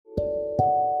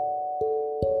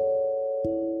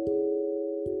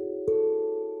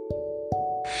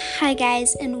Hi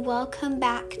guys, and welcome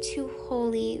back to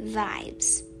Holy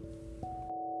Vibes.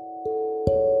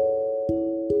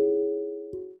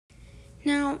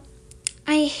 Now,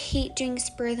 I hate doing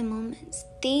spur of the moment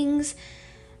things.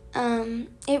 It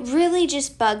really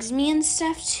just bugs me and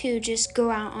stuff to just go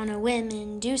out on a whim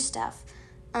and do stuff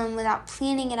without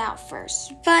planning it out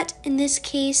first. But in this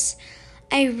case,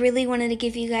 I really wanted to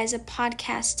give you guys a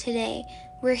podcast today.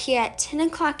 We're here at 10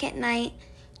 o'clock at night.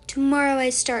 Tomorrow I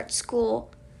start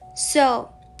school.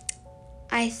 So,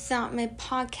 I thought my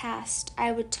podcast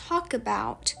I would talk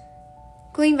about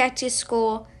going back to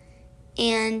school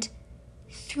and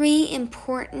 3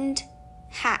 important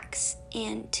hacks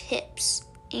and tips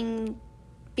in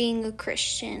being a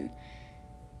Christian.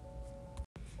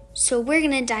 So we're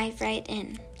going to dive right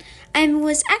in. I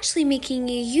was actually making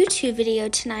a YouTube video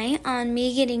tonight on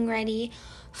me getting ready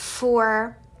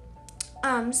for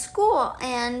school,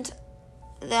 and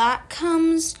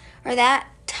that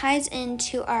ties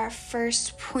into our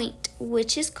first point,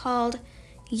 which is called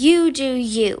You Do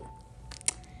You.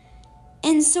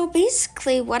 And so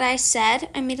basically what I said,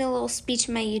 I made a little speech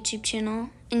in my YouTube channel,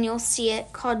 and you'll see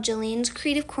it, called Jillian's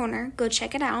Creative Corner. Go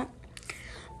check it out.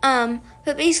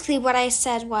 But basically what I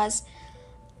said was,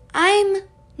 I'm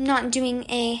not doing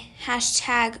a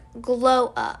hashtag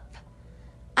glow up.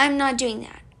 I'm not doing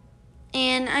that.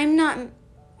 And I'm not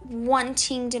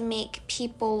wanting to make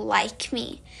people like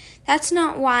me. That's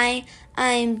not why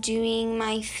I'm doing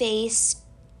my face,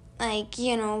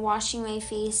 washing my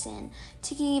face and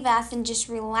taking a bath and just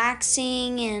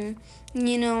relaxing and,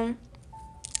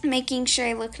 making sure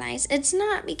I look nice. It's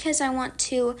not because I want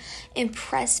to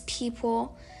impress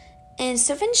people and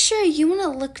stuff. And sure, you want to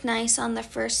look nice on the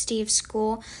first day of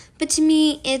school, but to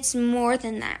me, it's more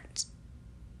than that.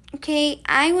 Okay,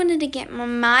 I wanted to get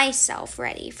myself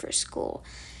ready for school.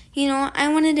 I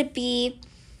wanted to be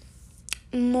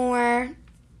more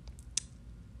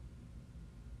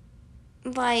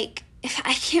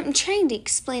I'm trying to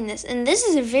explain this, and this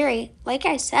is like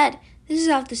I said, this is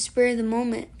off the spur of the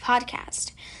moment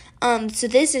podcast. So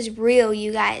this is real,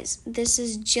 you guys. This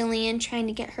is Jillian trying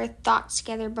to get her thoughts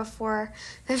together before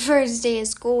the first day of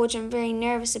school, which I'm very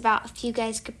nervous about. If you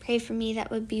guys could pray for me, that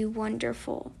would be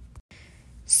wonderful.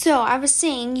 So I was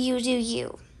saying, you do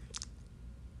you.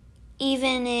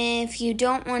 Even if you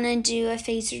don't want to do a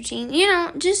face routine,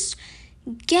 just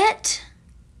do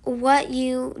what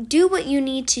you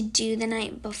need to do the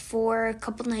night before, a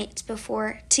couple nights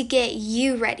before, to get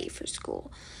you ready for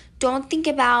school. Don't think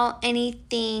about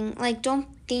anything, don't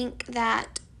think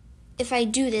that if I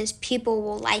do this, people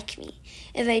will like me.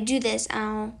 If I do this,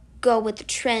 I'll go with the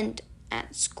trend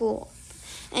at school.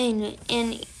 And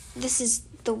this is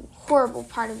the horrible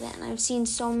part of it, and I've seen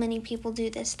so many people do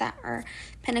this that are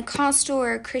Pentecostal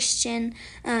or Christian,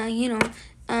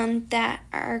 that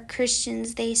are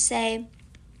Christians. They say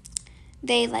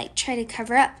they try to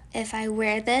cover up. If I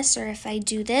wear this or if I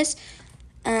do this,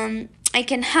 I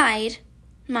can hide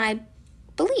my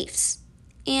beliefs,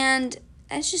 and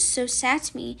that's just so sad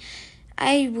to me.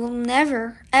 I will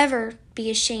never ever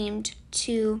be ashamed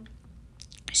to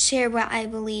share what I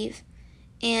believe.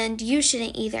 And you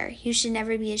shouldn't either. You should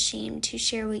never be ashamed to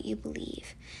share what you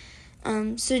believe.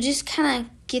 So just kind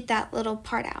of get that little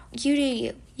part out. You do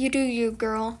you. You do you,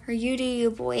 girl. Or you do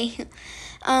you, boy.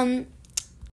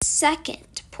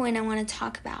 Second point I want to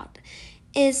talk about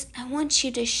is I want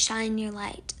you to shine your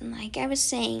light. And like I was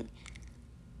saying,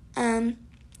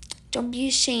 don't be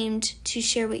ashamed to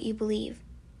share what you believe.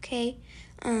 Okay?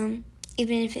 Even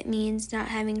if it means not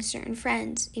having certain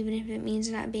friends. Even if it means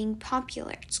not being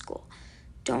popular at school.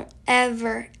 Don't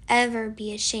ever, ever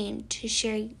be ashamed to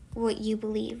share what you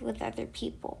believe with other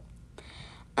people.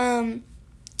 Shine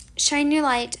your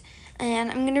light, and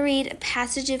I'm going to read a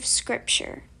passage of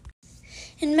scripture.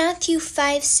 In Matthew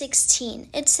 5:16,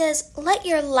 it says, "Let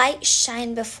your light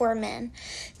shine before men,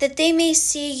 that they may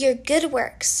see your good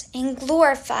works and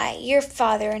glorify your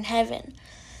Father in heaven."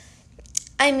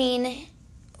 I mean,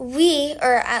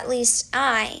 or at least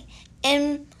I,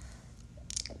 am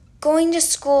going to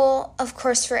school, of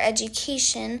course, for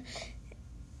education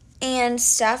and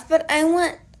stuff, but I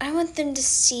want them to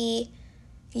see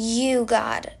you,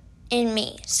 God, in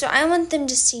me. So I want them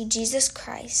to see Jesus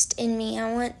Christ in me.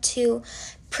 I want to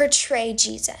portray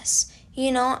Jesus.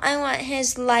 I want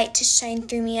his light to shine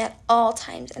through me at all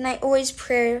times. And I always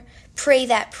pray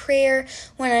that prayer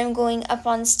when I'm going up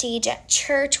on stage at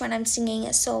church, when I'm singing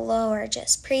a solo or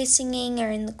just praise singing or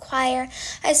in the choir.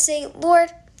 I say,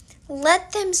 Lord,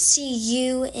 let them see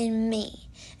you in me.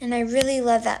 And I really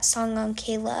love that song on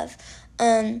K-Love.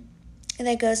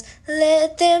 That goes,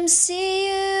 let them see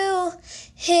you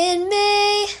in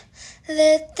me.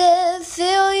 Let them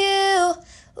feel you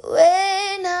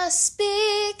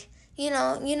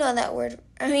you know that word.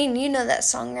 I mean, you know that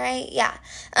song, right? Yeah.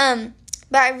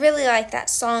 But I really like that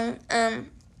song.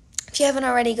 If you haven't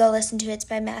already, go listen to it. It's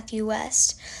by Matthew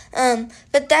West.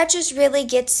 But that just really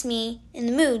gets me in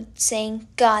the mood, saying,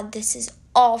 God, this is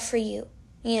all for you.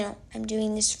 I'm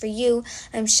doing this for you.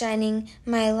 I'm shining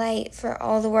my light for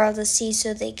all the world to see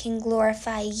so they can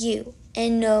glorify you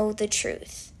and know the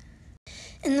truth.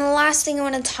 And the last thing I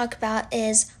want to talk about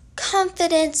is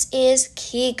confidence is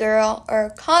key, girl,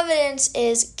 or confidence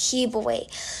is key, boy.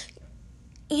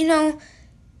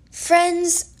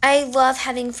 Friends, I love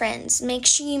having friends. Make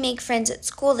sure you make friends at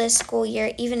school this school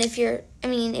year, even if you're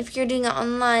doing it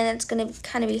online, that's going to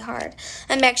kind of be hard.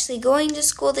 I'm actually going to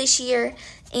school this year,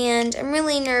 and I'm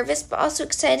really nervous, but also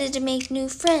excited to make new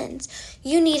friends.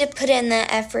 You need to put in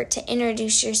that effort to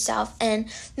introduce yourself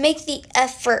and make the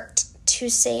effort to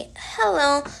say,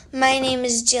 hello, my name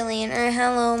is Jillian, or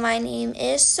hello, my name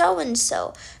is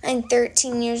so-and-so. I'm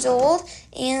 13 years old,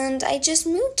 and I just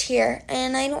moved here,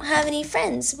 and I don't have any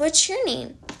friends. What's your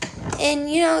name? And,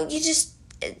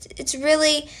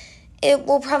 it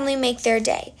will probably make their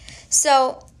day.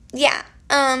 So, yeah.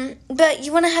 But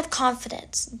you want to have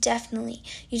confidence, definitely.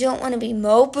 You don't want to be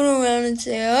moping around and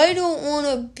say, I don't want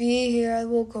to be here. I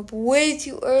woke up way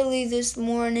too early this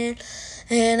morning,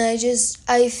 and I just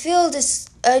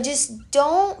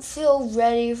don't feel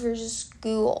ready for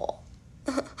school.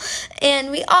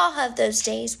 And we all have those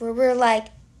days where we're like,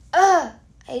 I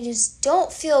just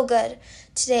don't feel good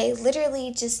today.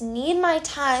 Literally just need my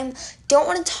time. Don't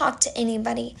want to talk to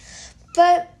anybody.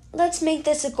 But let's make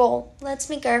this a goal. Let's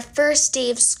make our first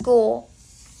day of school.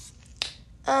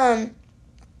 Let's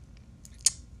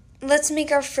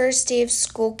make our first day of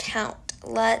school count.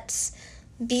 Let's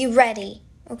be ready.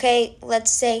 Okay?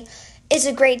 Let's say, it's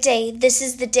a great day. This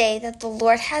is the day that the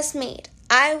Lord has made.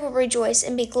 I will rejoice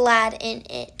and be glad in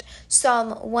it.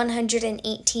 Psalm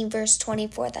 118, verse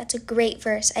 24. That's a great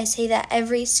verse. I say that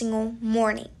every single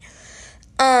morning.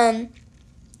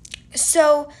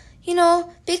 So,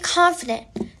 be confident.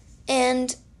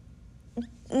 And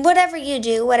whatever you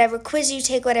do, whatever quiz you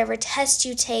take, whatever test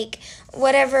you take,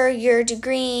 whatever you're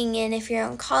degreeing in, if you're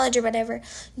in college or whatever,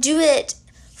 do it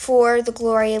for the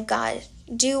glory of God.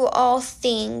 Do all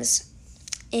things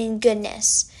in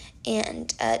goodness.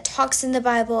 And talks in the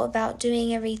Bible about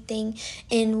doing everything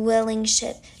in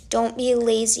willingship. Don't be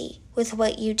lazy with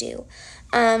what you do.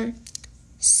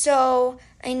 So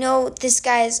I know this,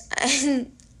 guys,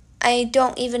 I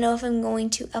don't even know if I'm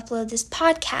going to upload this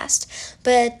podcast,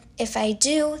 but if I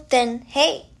do, then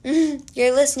hey,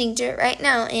 you're listening to it right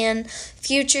now, and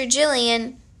future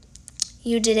Jillian,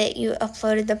 you did it, you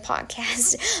uploaded the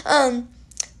podcast.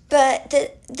 But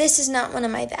this is not one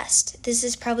of my best. This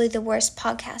is probably the worst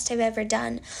podcast I've ever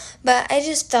done, but I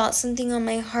just felt something on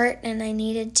my heart, and I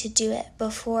needed to do it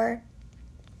before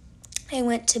I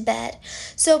went to bed.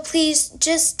 So please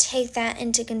just take that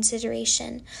into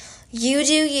consideration. You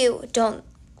do you. Don't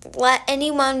let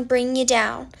anyone bring you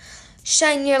down.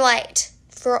 Shine your light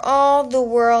for all the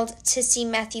world to see.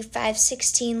 Matthew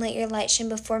 5:16. Let your light shine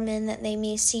before men, that they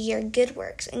may see your good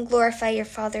works and glorify your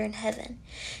Father in heaven.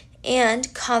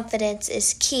 And confidence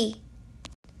is key.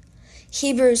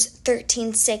 Hebrews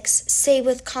 13:6. Say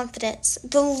with confidence,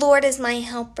 the Lord is my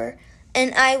helper,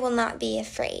 and I will not be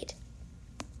afraid.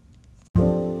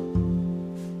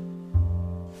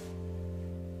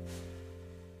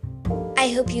 I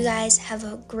hope you guys have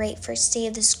a great first day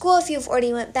of the school. If you've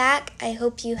already went back, I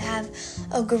hope you have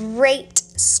a great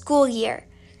school year.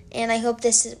 And I hope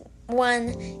this one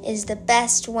is the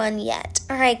best one yet.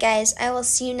 All right, guys, I will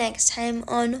see you next time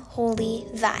on Holy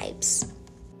Vibes.